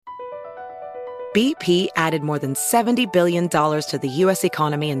BP added more than $70 billion to the U.S.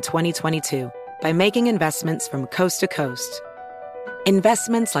 economy in 2022 by making investments from coast to coast.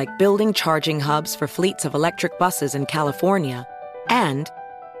 Investments like building charging hubs for fleets of electric buses in California and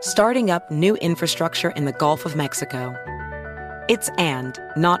starting up new infrastructure in the Gulf of Mexico. It's and,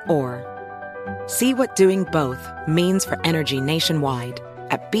 not or. See what doing both means for energy nationwide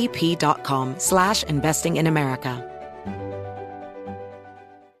at bp.com/investing in America.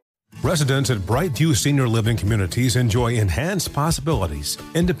 Residents at Brightview Senior Living Communities enjoy enhanced possibilities,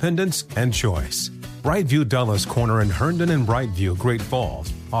 independence, and choice. Brightview Dulles Corner in Herndon and Brightview, Great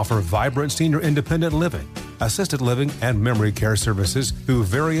Falls, offer vibrant senior independent living, assisted living, and memory care services through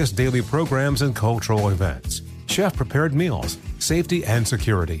various daily programs and cultural events. Chef-prepared meals, safety and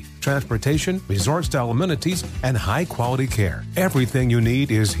security, transportation, resort-style amenities, and high-quality care. Everything you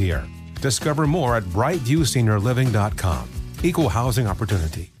need is here. Discover more at brightviewseniorliving.com. Equal housing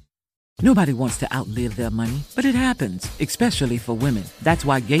opportunity. Nobody wants to outlive their money, but it happens, especially for women. That's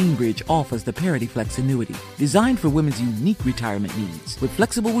why Gainbridge offers the Parity Flex annuity, designed for women's unique retirement needs, with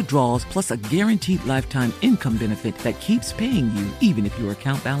flexible withdrawals plus a guaranteed lifetime income benefit that keeps paying you even if your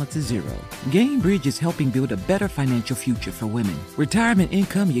account balance is zero. Gainbridge is helping build a better financial future for women. Retirement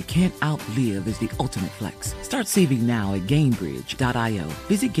income you can't outlive is the ultimate flex. Start saving now at Gainbridge.io.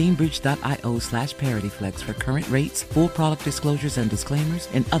 Visit Gainbridge.io/ParityFlex for current rates, full product disclosures and disclaimers,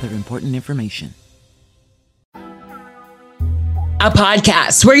 and other important information. A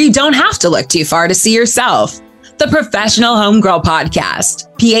podcast where you don't have to look too far to see yourself. The Professional Homegirl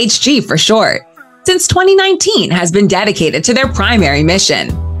Podcast, PHG for short, since 2019 has been dedicated to their primary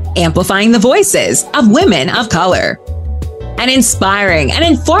mission, amplifying the voices of women of color. An inspiring and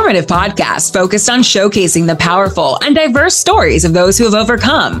informative podcast focused on showcasing the powerful and diverse stories of those who have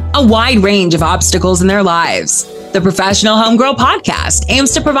overcome a wide range of obstacles in their lives. The Professional Homegirl Podcast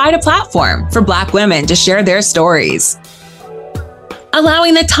aims to provide a platform for Black women to share their stories,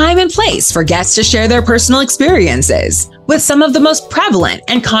 allowing the time and place for guests to share their personal experiences with some of the most prevalent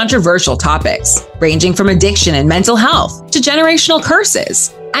and controversial topics, ranging from addiction and mental health to generational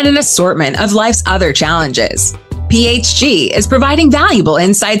curses and an assortment of life's other challenges. PHG is providing valuable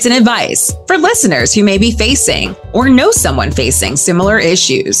insights and advice for listeners who may be facing or know someone facing similar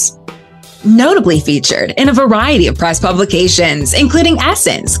issues. Notably featured in a variety of press publications, including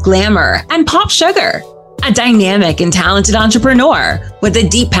Essence, Glamour, and Pop Sugar. A dynamic and talented entrepreneur with a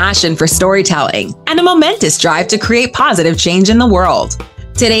deep passion for storytelling and a momentous drive to create positive change in the world.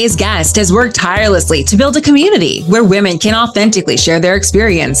 Today's guest has worked tirelessly to build a community where women can authentically share their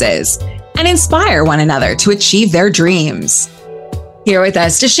experiences and inspire one another to achieve their dreams. Here with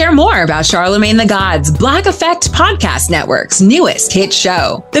us to share more about Charlemagne the God's Black Effect Podcast Network's newest hit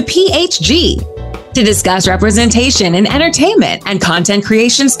show, The PHG, to discuss representation in entertainment and content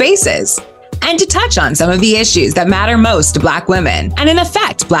creation spaces, and to touch on some of the issues that matter most to Black women and in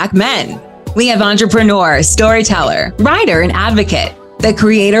effect Black men. We have entrepreneur, storyteller, writer, and advocate, the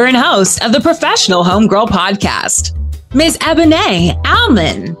creator and host of the Professional Homegirl Podcast, Ms. Ebone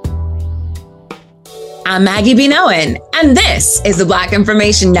Almon. I'm Maggie Binowen, and this is the Black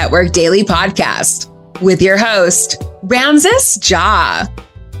Information Network Daily Podcast with your host, Ramses Ja.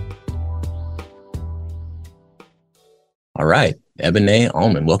 All right, Ebone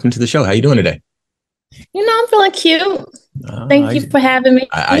Almon, welcome to the show. How you doing today? I'm feeling cute. Thank you for having me.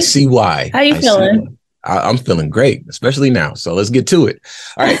 I see why. How you feeling? I'm feeling great, especially now. So let's get to it.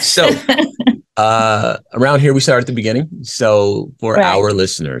 All right, so around here, we start at the beginning. So for our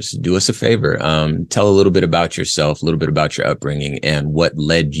listeners, do us a favor. Tell a little bit about yourself, a little bit about your upbringing, and what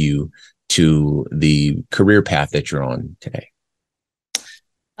led you to the career path that you're on today.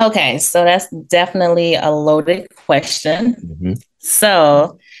 Okay, so that's definitely a loaded question. Mm-hmm.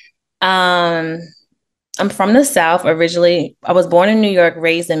 So I'm from the South originally. I was born in New York,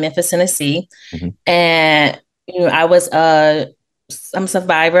 raised in Memphis, Tennessee. Mm-hmm. And I'm a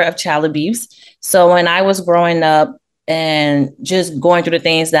survivor of child abuse. So when I was growing up and just going through the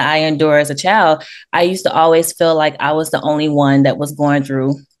things that I endured as a child, I used to always feel like I was the only one that was going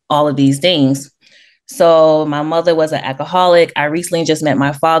through all of these things. So my mother was an alcoholic. I recently just met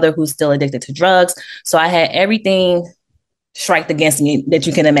my father, who's still addicted to drugs. So I had everything striked against me that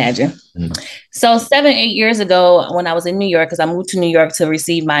you can imagine. Mm-hmm. So 7-8 years ago, when I was in New York, because I moved to New York to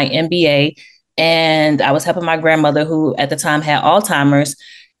receive my MBA, and I was helping my grandmother, who at the time had Alzheimer's.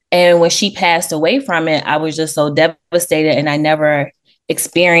 And when she passed away from it, I was just so devastated, and I never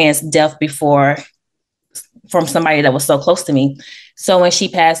experienced death before from somebody that was so close to me. So when she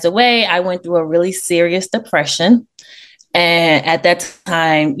passed away, I went through a really serious depression. And at that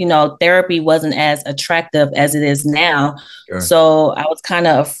time, therapy wasn't as attractive as it is now. Sure. So I was kind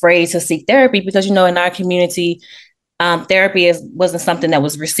of afraid to seek therapy because, in our community, therapy wasn't something that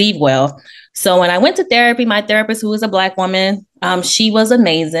was received well. So when I went to therapy, my therapist, who was a Black woman, she was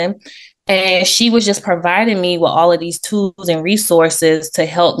amazing. And she was just providing me with all of these tools and resources to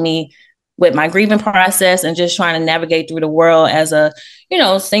help me with my grieving process and just trying to navigate through the world as a,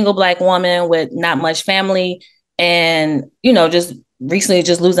 single Black woman with not much family and, just recently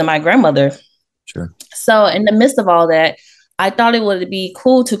just losing my grandmother. Sure. So in the midst of all that, I thought it would be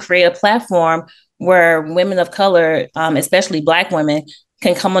cool to create a platform where women of color, especially Black women,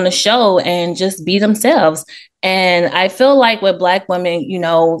 can come on the show and just be themselves. And I feel like with Black women,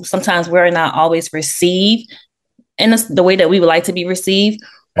 sometimes we're not always received in the way that we would like to be received.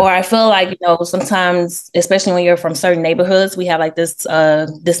 Or I feel like, sometimes, especially when you're from certain neighborhoods, we have like this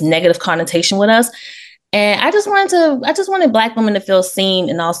negative connotation with us. And I just wanted Black women to feel seen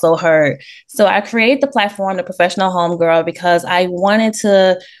and also heard. So I created the platform, The Professional Homegirl, because I wanted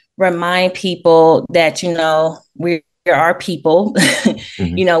to remind people that, we are people.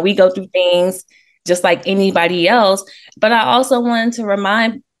 Mm-hmm. We go through things just like anybody else. But I also wanted to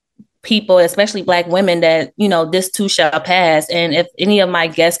remind people, especially Black women, that, this too shall pass. And if any of my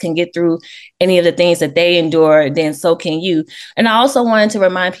guests can get through any of the things that they endure, then so can you. And I also wanted to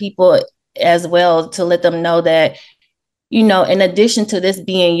remind people as well to let them know that, in addition to this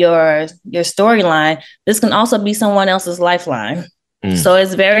being your storyline, this can also be someone else's lifeline. So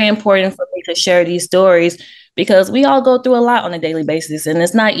it's very important for me to share these stories because we all go through a lot on a daily basis. And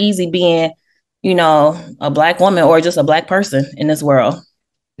it's not easy being, a Black woman or just a Black person in this world.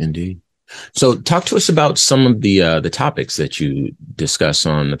 Indeed. So talk to us about some of the topics that you discuss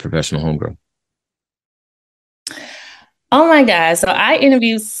on The Professional Homegirl. Oh my God. So I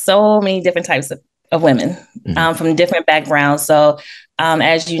interview so many different types of women from different backgrounds. So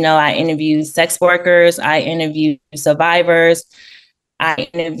as you know, I interview sex workers, I interview survivors, I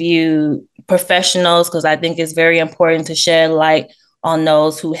interview professionals because I think it's very important to shed light on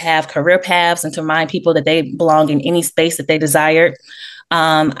those who have career paths and to remind people that they belong in any space that they desire.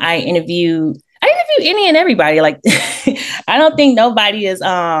 I interview any and everybody. Like I don't think nobody is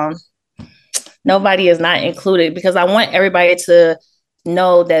not included because I want everybody to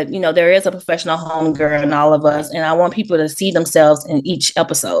know that, there is a professional homegirl in all of us. And I want people to see themselves in each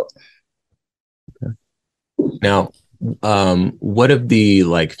episode. Okay. Now, what have the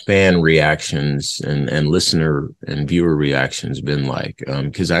fan reactions and listener and viewer reactions been like?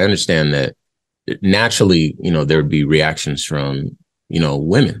 Because I understand that naturally, there would be reactions from,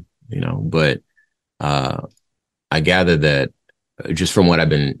 women, but I gather that just from what I've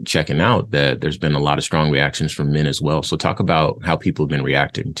been checking out, that there's been a lot of strong reactions from men as well. So talk about how people have been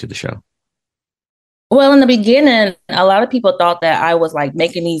reacting to the show. Well, in the beginning, a lot of people thought that I was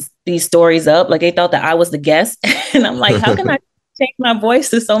making these stories up. Like they thought that I was the guest. And I'm like, how can I change my voice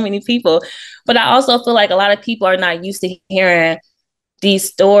to so many people? But I also feel like a lot of people are not used to hearing these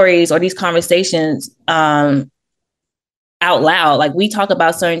stories or these conversations out loud. Like we talk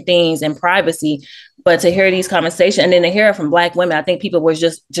about certain things in privacy, but to hear these conversations and then to hear it from Black women, I think people were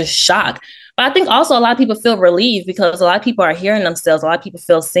just shocked. But I think also a lot of people feel relieved because a lot of people are hearing themselves. A lot of people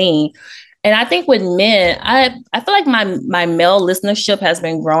feel seen. And I think with men, I feel like my male listenership has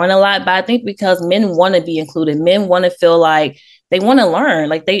been growing a lot, but I think because men want to be included, men want to feel like they want to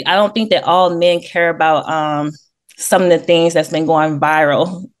learn. I don't think that all men care about some of the things that's been going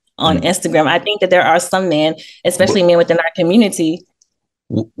viral on Instagram. I think that there are some men, especially men within our community.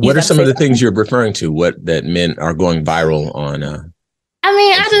 What are some of the things you're referring to? That men are going viral on?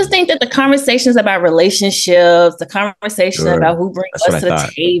 I just think that the conversations about relationships, the conversation about who brings us to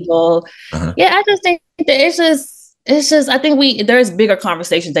the table. Uh-huh. Yeah, I just think that it's just, I think there's bigger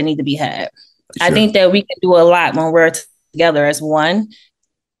conversations that need to be had. Sure. I think that we can do a lot when we're together as one,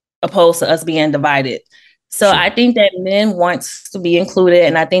 opposed to us being divided. So sure. I think that men want to be included.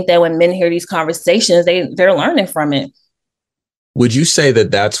 And I think that when men hear these conversations, they're learning from it. Would you say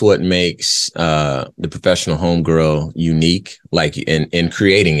that that's what makes the Professional Homegirl unique, in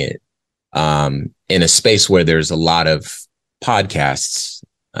creating it in a space where there's a lot of podcasts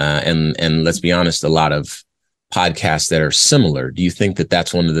and let's be honest, a lot of podcasts that are similar? Do you think that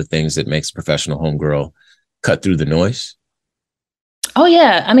that's one of the things that makes Professional Homegirl cut through the noise? Oh,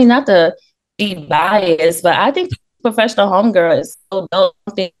 yeah. Not to be biased, but I think Professional Homegirl is so dope.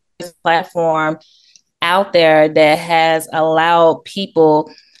 I think this platform out there that has allowed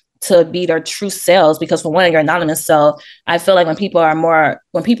people to be their true selves, because for one, you're anonymous. So I feel like when people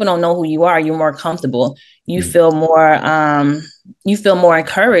don't know who you are, you're more comfortable. You feel more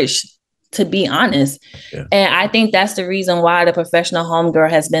encouraged to be honest. Yeah. And I think that's the reason why the professional homegirl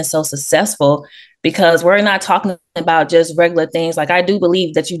has been so successful, because we're not talking about just regular things. Like, I do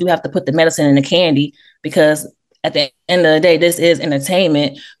believe that you do have to put the medicine in the candy, because at the end of the day, this is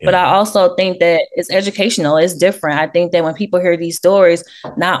entertainment. Yeah. But I also think that it's educational. It's different. I think that when people hear these stories,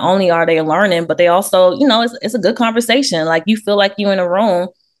 not only are they learning, but they also, you know, it's a good conversation. Like, you feel like you're in a room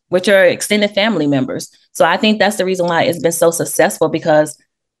with your extended family members. So I think that's the reason why it's been so successful, because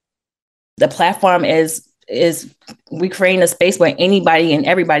the platform is we creating a space where anybody and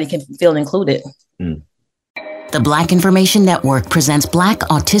everybody can feel included. Mm. The Black Information Network presents Black,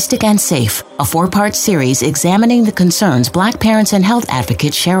 Autistic, and Safe, a 4-part series examining the concerns Black parents and health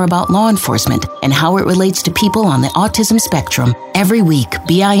advocates share about law enforcement and how it relates to people on the autism spectrum. Every week,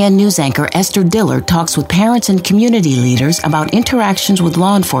 BIN news anchor Esther Dillard talks with parents and community leaders about interactions with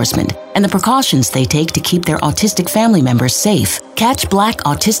law enforcement and the precautions they take to keep their autistic family members safe. Catch Black,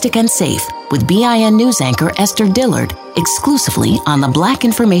 Autistic, and Safe with BIN news anchor Esther Dillard exclusively on the Black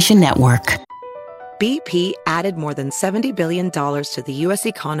Information Network. BP added more than $70 billion to the U.S.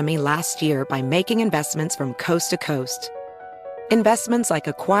 economy last year by making investments from coast to coast. Investments like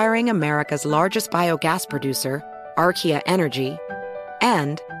acquiring America's largest biogas producer, Archaea Energy,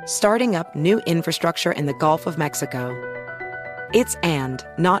 and starting up new infrastructure in the Gulf of Mexico. It's and,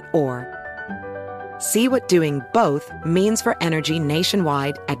 not or. See what doing both means for energy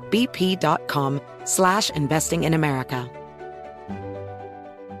nationwide at bp.com/investing in America.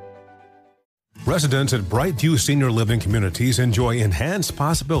 Residents at Brightview Senior Living Communities enjoy enhanced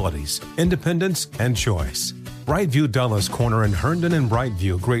possibilities, independence, and choice. Brightview Dulles Corner in Herndon and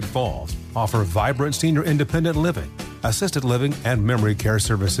Brightview, Great Falls, offer vibrant senior independent living, assisted living, and memory care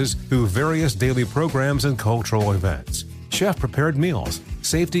services through various daily programs and cultural events. Chef-prepared meals,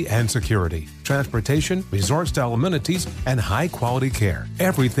 safety and security, transportation, resort-style amenities, and high-quality care.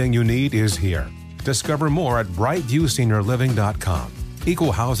 Everything you need is here. Discover more at brightviewseniorliving.com.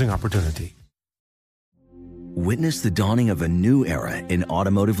 Equal housing opportunity. Witness the dawning of a new era in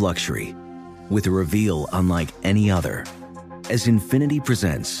automotive luxury with a reveal unlike any other as Infiniti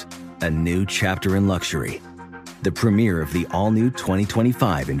presents a new chapter in luxury, the premiere of the all-new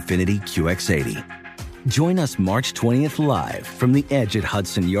 2025 Infiniti QX80. Join us March 20th live from the Edge at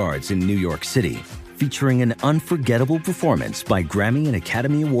Hudson Yards in New York City, featuring an unforgettable performance by Grammy and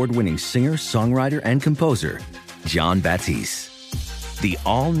Academy Award-winning singer, songwriter, and composer Jon Batiste. The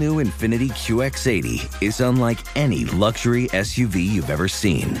all-new Infiniti QX80 is unlike any luxury SUV you've ever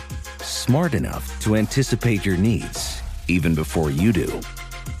seen. Smart enough to anticipate your needs, even before you do.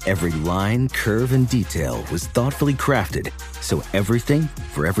 Every line, curve, and detail was thoughtfully crafted, so everything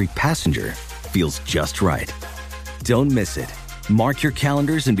for every passenger feels just right. Don't miss it. Mark your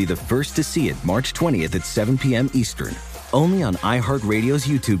calendars and be the first to see it March 20th at 7 p.m. Eastern, only on iHeartRadio's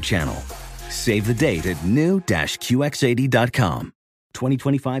YouTube channel. Save the date at new-QX80.com.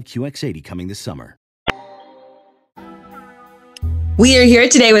 2025 QX80 coming this summer. We are here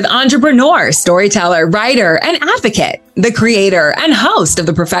today with entrepreneur, storyteller, writer, and advocate, the creator and host of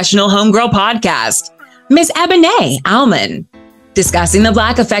the Professional Homegirl podcast, Miss Ebone Almon, discussing the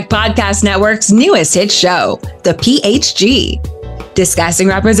Black Effect Podcast Network's newest hit show, The PHG, discussing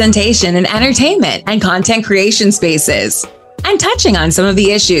representation in entertainment and content creation spaces, and touching on some of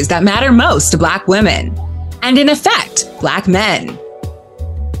the issues that matter most to Black women, and in effect, Black men.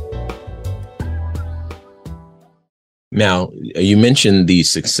 Now, you mentioned the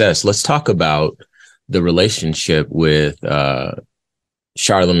success. Let's talk about the relationship with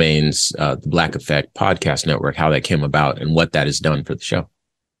Charlamagne's the Black Effect Podcast Network, how that came about and what that has done for the show.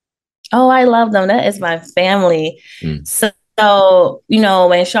 Oh, I love them. That is my family. So, you know,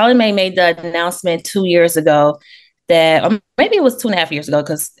 when Charlamagne made the announcement 2 years ago that, or maybe it was 2.5 years ago,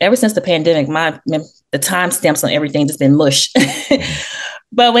 because ever since the pandemic, the timestamps on everything just been mush.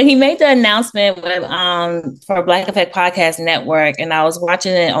 But when he made the announcement for Black Effect Podcast Network, and I was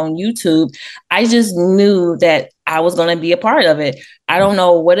watching it on YouTube, I just knew that I was going to be a part of it. I don't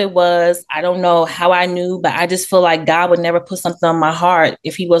know what it was. I don't know how I knew, but I just feel like God would never put something on my heart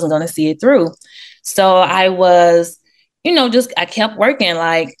if he wasn't going to see it through. So I was, you know, I kept working.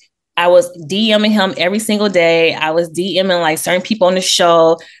 Like, I was DMing him every single day. I was DMing like certain people on the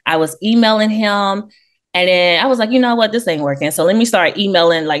show. I was emailing him. And then I was like, you know what, this ain't working. So let me start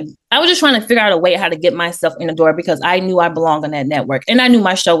emailing. Like, I was just trying to figure out a way how to get myself in the door, because I knew I belonged on that network and I knew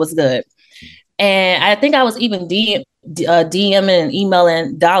my show was good. And I think I was even DMing and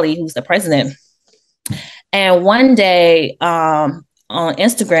emailing Dolly, who's the president. And one day on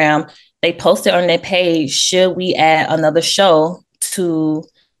Instagram, they posted on their page, should we add another show to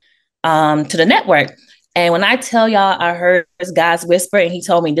the network? And when I tell y'all, I heard God's whisper and he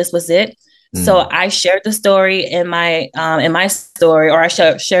told me this was it. So I shared the story in my story, or I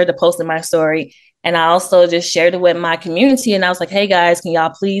shared the post in my story. And I also just shared it with my community. And I was like, hey guys, can y'all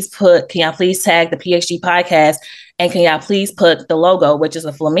please tag the PhD podcast? And can y'all please put the logo, which is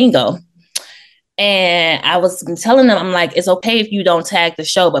a flamingo? And I was telling them, I'm like, it's okay if you don't tag the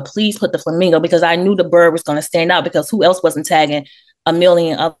show, but please put the flamingo, because I knew the bird was going to stand out, because who else wasn't tagging a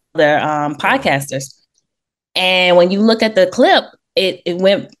million other podcasters? And when you look at the clip,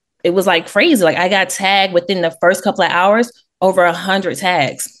 it was like crazy. Like I got tagged within the first couple of hours, over 100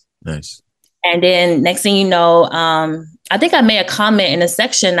 tags. Nice. And then next thing you know, I think I made a comment in a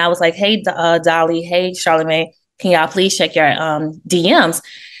section. I was like, hey, Dolly, hey, Charlamagne, can y'all please check your DMs?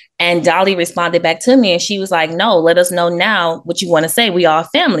 And Dolly responded back to me and she was like, no, let us know now what you want to say. We are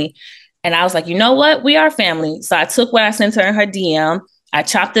family. And I was like, you know what? We are family. So I took what I sent her in her DM, I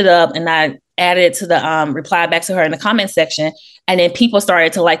chopped it up and I added it to the reply back to her in the comment section. And then people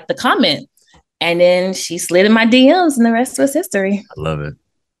started to like the comment. And then she slid in my DMs and the rest was history. I love it.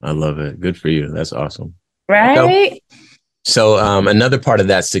 I love it. Good for you. That's awesome. Right. Okay. So another part of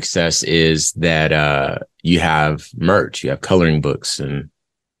that success is that you have merch, you have coloring books and,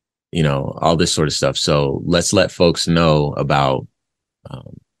 you know, all this sort of stuff. So let's let folks know about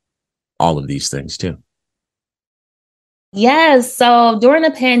all of these things too. Yes. So during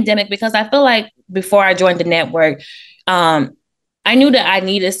the pandemic, because I feel like before I joined the network, I knew that I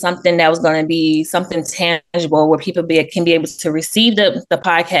needed something that was going to be something tangible where people can be able to receive the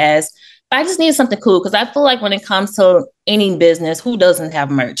podcast. But I just needed something cool, because I feel like when it comes to any business, who doesn't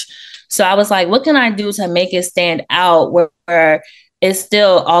have merch? So I was like, what can I do to make it stand out where it's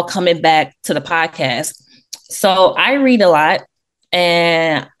still all coming back to the podcast? So I read a lot.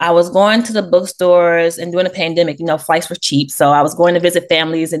 And I was going to the bookstores, and during the pandemic, you know, flights were cheap. So I was going to visit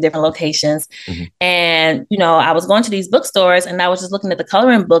families in different locations. Mm-hmm. And, you know, I was going to these bookstores and I was just looking at the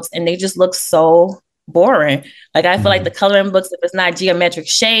coloring books and they just look so boring. Like I feel like the coloring books, if it's not geometric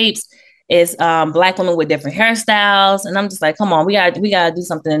shapes, it's Black women with different hairstyles. And I'm just like, come on, we gotta do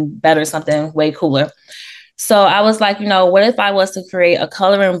something better, something way cooler. So I was like, you know, what if I was to create a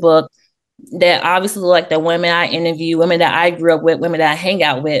coloring book that obviously look like the women I interview, women that I grew up with, women that I hang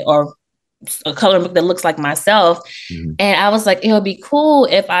out with, or a coloring book that looks like myself. Mm-hmm. And I was like, it would be cool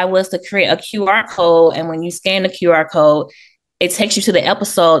if I was to create a QR code. And when you scan the QR code, it takes you to the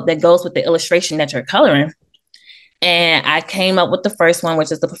episode that goes with the illustration that you're coloring. And I came up with the first one,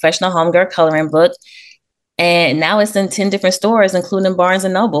 which is the Professional Homegirl Coloring Book. And now it's in 10 different stores, including Barnes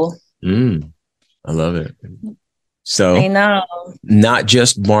and Noble. I love it. So I know, not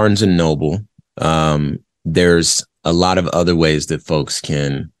just Barnes and Noble. There's a lot of other ways that folks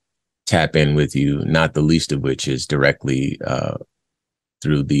can tap in with you, not the least of which is directly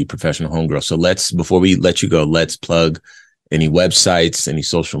through the Professional Homegirl. So before we let you go, let's plug any websites, any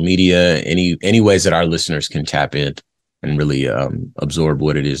social media, any ways that our listeners can tap in and really absorb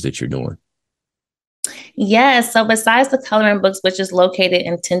what it is that you're doing. Yes. So besides the coloring books, which is located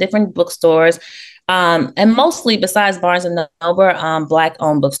in 10 different bookstores, and mostly besides Barnes and Noble,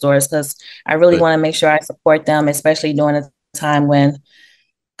 Black-owned bookstores, because I really want to make sure I support them, especially during a time when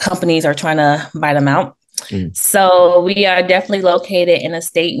companies are trying to buy them out. So we are definitely located in a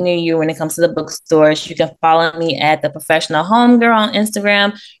state near you when it comes to the bookstores. You can follow me at the Professional Homegirl on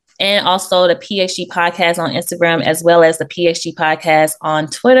Instagram, and also the PhD Podcast on Instagram, as well as the PhD Podcast on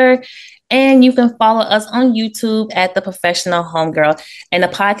Twitter. And you can follow us on YouTube at the Professional Homegirl. And the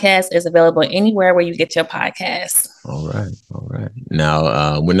podcast is available anywhere where you get your podcasts. All right.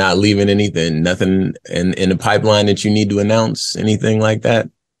 Now, we're not leaving nothing in the pipeline that you need to announce, anything like that?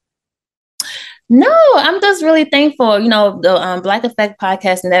 No, I'm just really thankful. You know, the Black Effect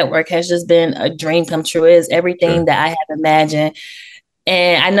Podcast Network has just been a dream come true. It is everything that I have imagined.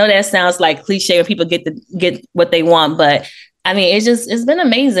 And I know that sounds like cliche when people get what they want, but I mean, it's been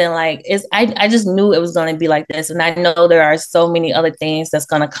amazing. Like I just knew it was going to be like this. And I know there are so many other things that's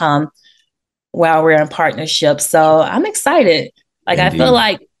going to come while we're in partnership. So I'm excited. Like, indeed. I feel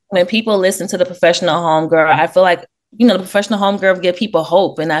like when people listen to the Professional Homegirl, I feel like, you know, the Professional Homegirl give people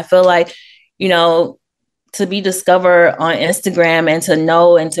hope. And I feel like, you know, to be discovered on Instagram and to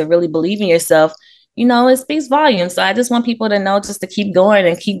know and to really believe in yourself, you know, it speaks volumes. So I just want people to know just to keep going,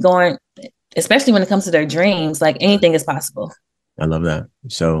 especially when it comes to their dreams. Like, anything is possible. I love that.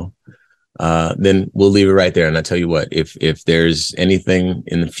 So then we'll leave it right there. And I tell you what, if there's anything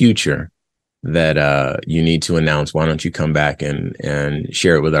in the future that you need to announce, why don't you come back and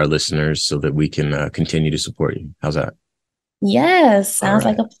share it with our listeners so that we can continue to support you? How's that? Yes. Sounds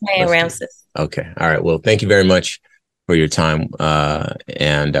like a plan, Ramses. Okay. All right. Well, thank you very much for your time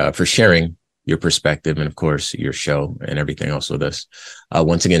and for sharing your perspective, and of course, your show and everything else with us.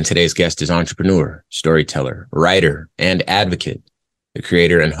 Once again, today's guest is entrepreneur, storyteller, writer, and advocate, the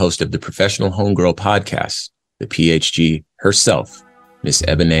creator and host of the Professional Homegirl podcast, the PhD herself, Miss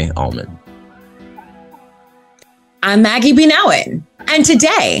Ebone Almon. I'm Maggie Binowen, and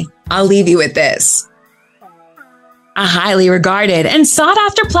today I'll leave you with this. A highly regarded and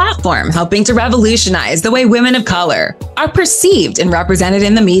sought-after platform helping to revolutionize the way women of color are perceived and represented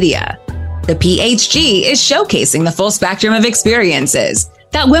in the media. The PhD is showcasing the full spectrum of experiences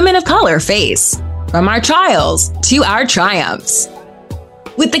that women of color face, from our trials to our triumphs.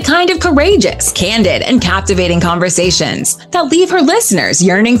 With the kind of courageous, candid, and captivating conversations that leave her listeners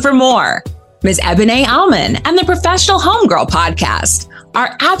yearning for more, Ms. Ebone Almon and the Professional Homegirl podcast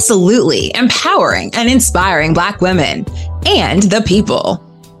are absolutely empowering and inspiring Black women and the people,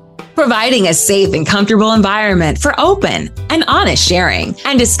 providing a safe and comfortable environment for open and honest sharing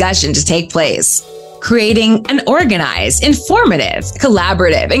and discussion to take place, creating an organized, informative,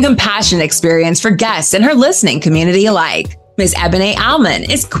 collaborative, and compassionate experience for guests and her listening community alike. Ms. Ebone Almon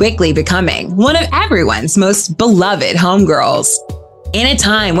is quickly becoming one of everyone's most beloved homegirls. In a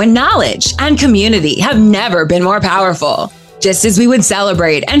time when knowledge and community have never been more powerful, just as we would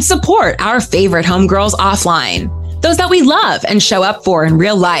celebrate and support our favorite homegirls offline, those that we love and show up for in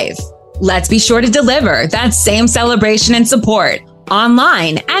real life, let's be sure to deliver that same celebration and support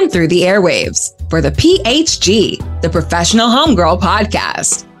online and through the airwaves for the PhD, the Professional Homegirl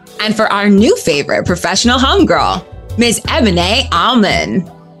podcast, and for our new favorite professional homegirl, Ms. Ebone Almon.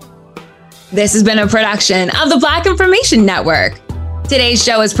 This has been a production of the Black Information Network. Today's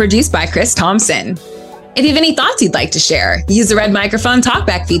show is produced by Chris Thompson. If you have any thoughts you'd like to share, use the red microphone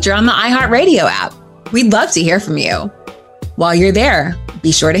talkback feature on the iHeartRadio app. We'd love to hear from you. While you're there,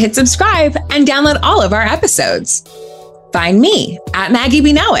 be sure to hit subscribe and download all of our episodes. Find me at Maggie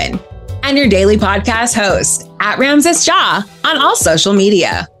Binowen and your daily podcast host at Ramses Shah on all social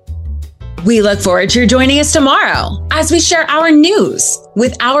media. We look forward to your joining us tomorrow as we share our news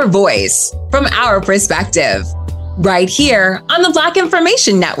with our voice from our perspective, right here on the Black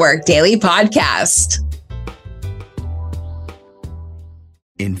Information Network Daily Podcast.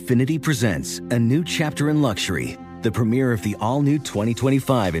 Infiniti presents a new chapter in luxury, the premiere of the all-new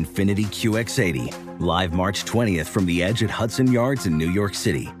 2025 Infiniti QX80, live March 20th from the Edge at Hudson Yards in New York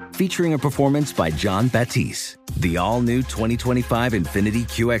City, featuring a performance by John Batiste. The all-new 2025 Infiniti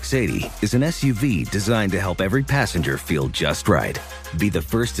QX80 is an SUV designed to help every passenger feel just right. Be the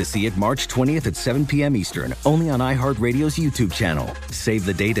first to see it March 20th at 7 p.m. Eastern, only on iHeartRadio's YouTube channel. Save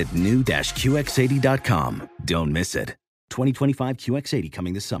the date at new-QX80.com. Don't miss it. 2025 QX80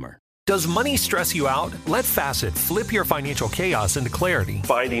 coming this summer. Does money stress you out? Let Facet flip your financial chaos into clarity.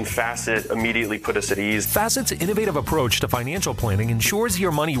 Finding Facet immediately put us at ease. Facet's innovative approach to financial planning ensures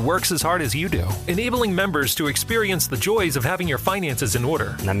your money works as hard as you do, enabling members to experience the joys of having your finances in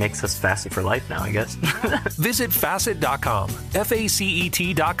order. And that makes us Facet for life now, I guess. Visit Facet.com,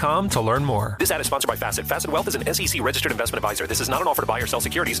 FACET.com to learn more. This ad is sponsored by Facet. Facet Wealth is an SEC registered investment advisor. This is not an offer to buy or sell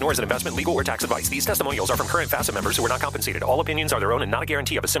securities, nor is it investment, legal, or tax advice. These testimonials are from current Facet members who are not compensated. All opinions are their own and not a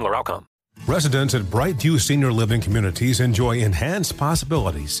guarantee of a similar outcome. Residents at Brightview Senior Living Communities enjoy enhanced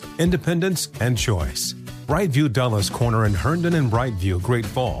possibilities, independence, and choice. Brightview Dulles Corner in Herndon and Brightview, Great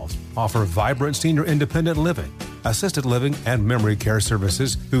Falls, offer vibrant senior independent living, assisted living, and memory care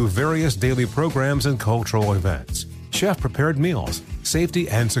services through various daily programs and cultural events. Chef-prepared meals, safety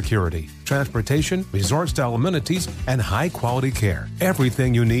and security, transportation, resort-style amenities, and high-quality care.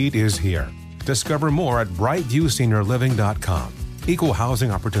 Everything you need is here. Discover more at brightviewseniorliving.com. Equal housing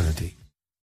opportunity.